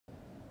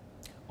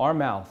Our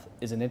mouth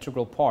is an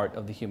integral part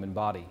of the human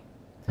body.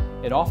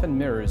 It often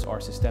mirrors our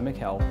systemic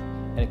health,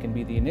 and it can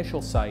be the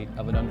initial site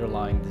of an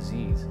underlying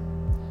disease.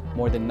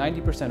 More than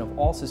 90% of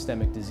all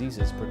systemic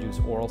diseases produce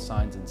oral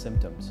signs and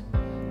symptoms.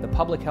 The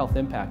public health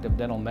impact of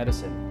dental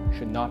medicine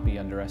should not be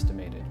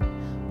underestimated.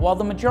 While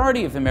the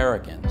majority of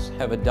Americans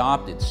have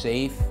adopted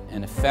safe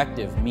and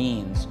effective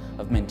means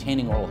of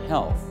maintaining oral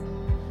health,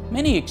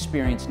 many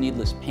experience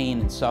needless pain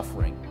and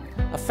suffering,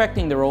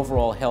 affecting their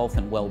overall health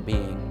and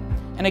well-being,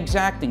 and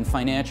exacting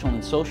financial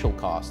and social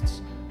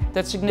costs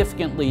that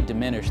significantly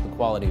diminish the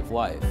quality of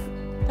life.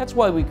 That's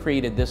why we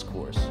created this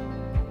course,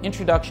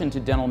 Introduction to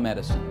Dental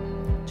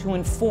Medicine, to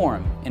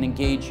inform and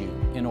engage you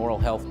in oral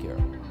health care.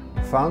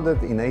 Founded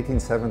in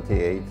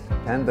 1878,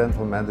 Penn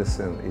Dental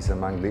Medicine is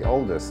among the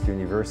oldest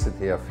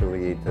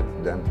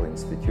university-affiliated dental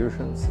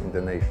institutions in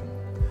the nation,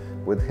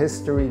 with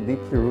history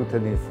deeply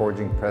rooted in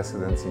forging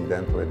precedents in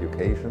dental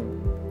education,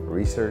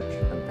 research,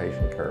 and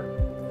patient care.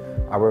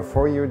 Our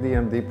 4-year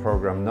DMD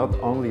program not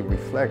only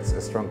reflects a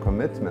strong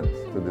commitment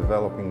to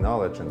developing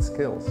knowledge and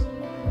skills,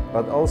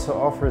 but also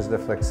offers the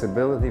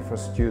flexibility for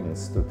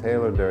students to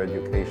tailor their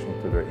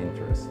education to their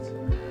interests.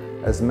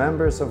 As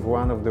members of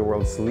one of the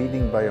world's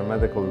leading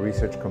biomedical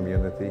research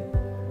community,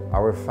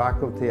 our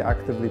faculty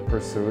actively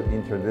pursue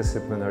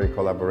interdisciplinary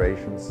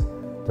collaborations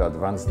to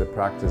advance the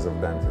practice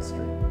of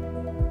dentistry.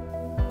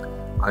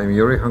 I'm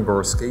Uri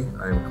Hangorsky.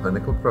 I'm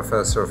Clinical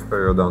Professor of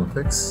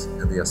Periodontics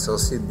and the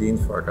Associate Dean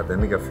for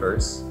Academic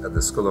Affairs at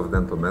the School of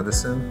Dental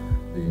Medicine,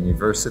 the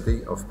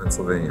University of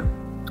Pennsylvania.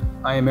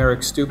 I am Eric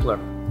Stoopler.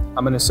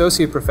 I'm an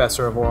Associate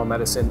Professor of Oral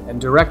Medicine and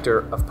Director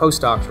of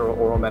Postdoctoral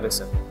Oral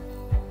Medicine.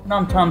 And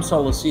I'm Tom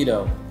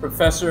Sollecito,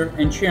 Professor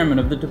and Chairman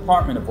of the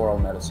Department of Oral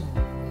Medicine.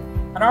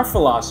 And our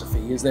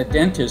philosophy is that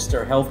dentists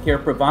are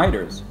healthcare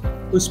providers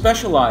who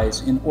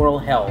specialize in oral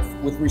health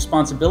with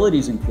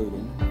responsibilities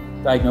including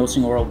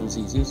diagnosing oral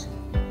diseases,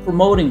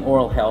 promoting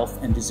oral health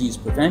and disease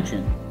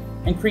prevention,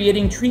 and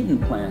creating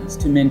treatment plans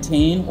to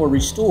maintain or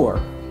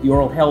restore the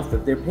oral health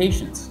of their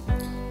patients.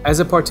 As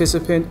a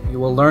participant, you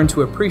will learn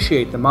to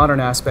appreciate the modern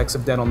aspects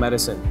of dental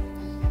medicine,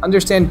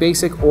 understand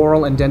basic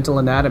oral and dental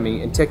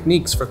anatomy and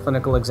techniques for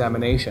clinical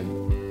examination,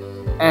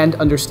 and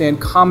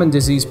understand common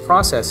disease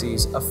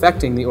processes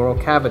affecting the oral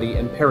cavity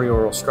and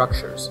perioral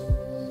structures.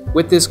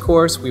 With this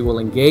course, we will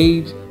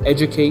engage,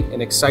 educate,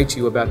 and excite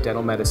you about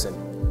dental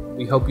medicine.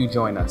 We hope you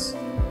join us.